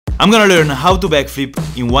I'm gonna learn how to backflip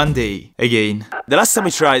in 1 day again. The last time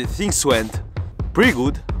I tried, things went pretty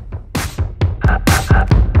good.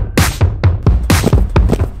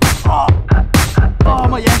 Oh,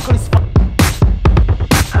 my ankle is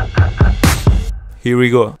Here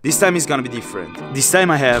we go. This time is gonna be different. This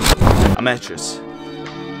time I have a mattress.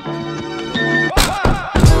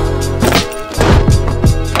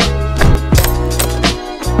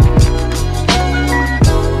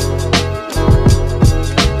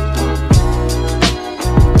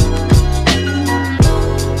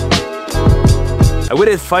 I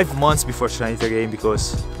waited 5 months before trying it again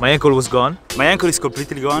because my ankle was gone. My ankle is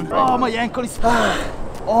completely gone. Oh, my ankle is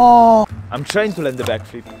Oh. I'm trying to land the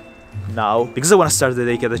backflip now because I want to start the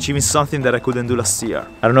day at achieving something that I couldn't do last year.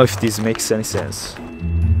 I don't know if this makes any sense.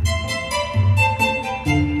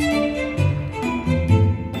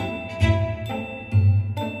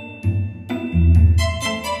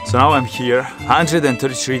 So now I'm here,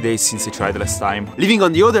 133 days since I tried last time, living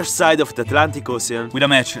on the other side of the Atlantic Ocean with a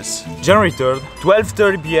mattress. January 3rd,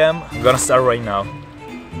 12:30 p.m. I'm gonna start right now.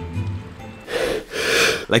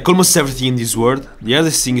 Like almost everything in this world, the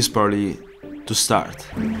hardest thing is probably to start.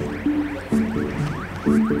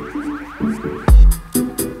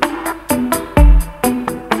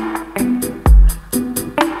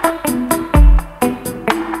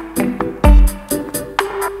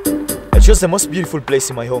 I chose the most beautiful place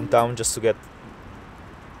in my hometown just to get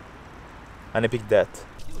an epic death.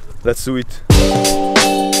 Let's do it.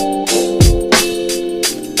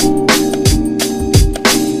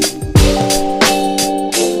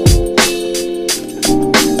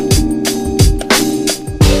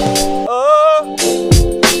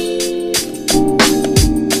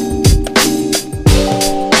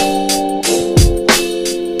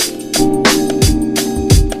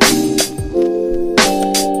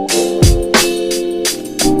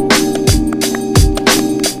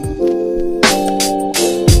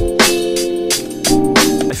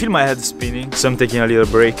 I feel my head spinning, so I'm taking a little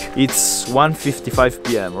break. It's 1:55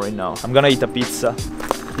 p.m. right now. I'm gonna eat a pizza.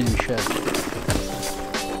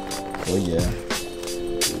 Oh yeah.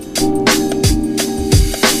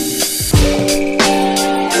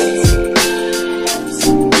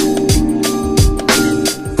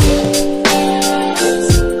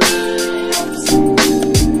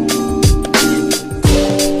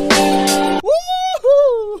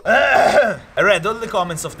 I read all the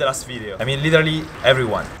comments of the last video. I mean, literally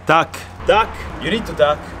everyone. Tuck. Tuck. You need to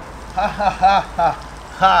tuck. Ha ha ha ha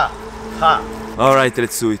ha ha. Alright,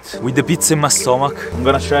 let's do it. With the pizza in my stomach, I'm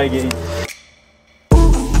gonna try again.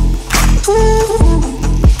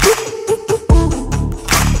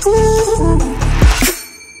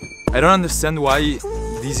 I don't understand why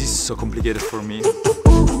this is so complicated for me.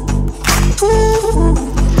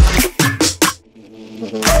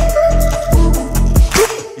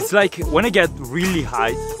 It's like when I get really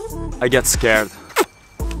high, I get scared.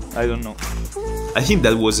 I don't know. I think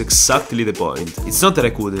that was exactly the point. It's not that I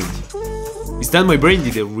couldn't. It's that my brain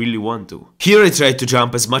didn't really want to. Here I tried to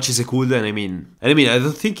jump as much as I could and I mean, I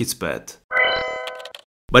don't think it's bad.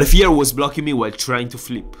 But fear was blocking me while trying to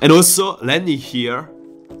flip. And also, landing here,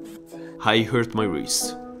 I hurt my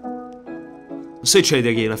wrist. So I tried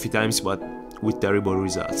again a few times, but with terrible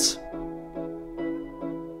results.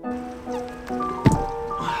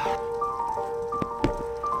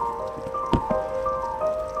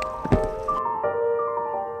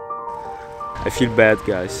 I feel bad,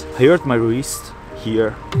 guys. I hurt my wrist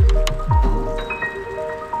here.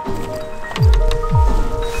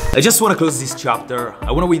 I just want to close this chapter.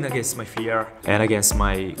 I want to win against my fear and against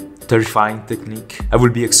my terrifying technique. I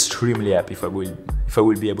will be extremely happy if I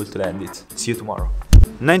will be able to land it. See you tomorrow.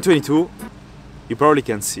 9:22. You probably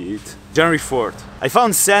can't see it. January 4th. I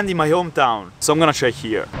found sand in my hometown, so I'm gonna try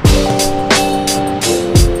here.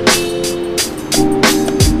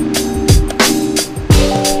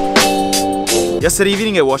 Yesterday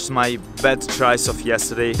evening I watched my bad tries of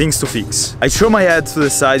yesterday, things to fix. I throw my head to the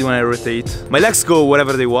side when I rotate. My legs go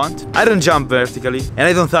wherever they want. I don't jump vertically and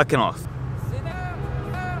I don't tuck enough.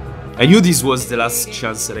 I knew this was the last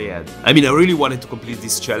chance that I had. I mean, I really wanted to complete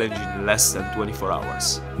this challenge in less than 24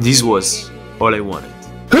 hours. This was all I wanted.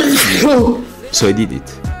 So I did it.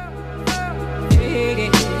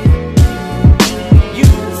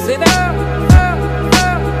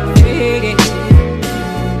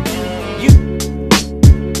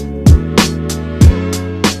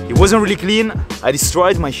 It wasn't really clean. I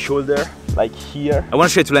destroyed my shoulder, like here. I want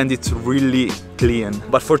to try to land it really clean,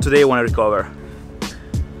 but for today I want to recover.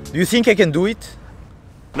 Do you think I can do it?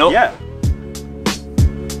 No? Yeah.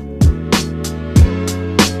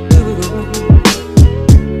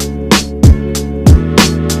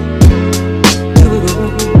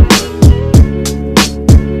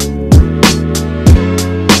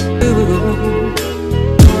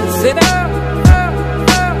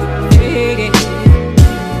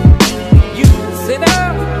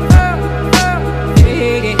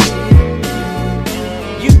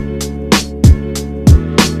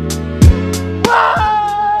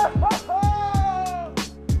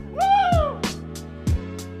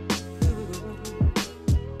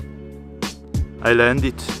 I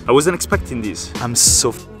landed. I wasn't expecting this. I'm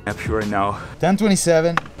so happy right now.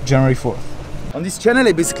 10/27, January 4th. On this channel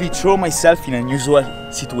I basically throw myself in unusual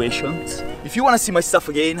situations. If you want to see my stuff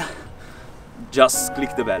again, just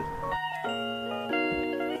click the bell.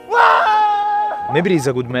 Maybe it is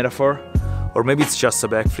a good metaphor, or maybe it's just a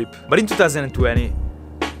backflip. But in 2020,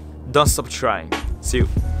 don't stop trying. See you.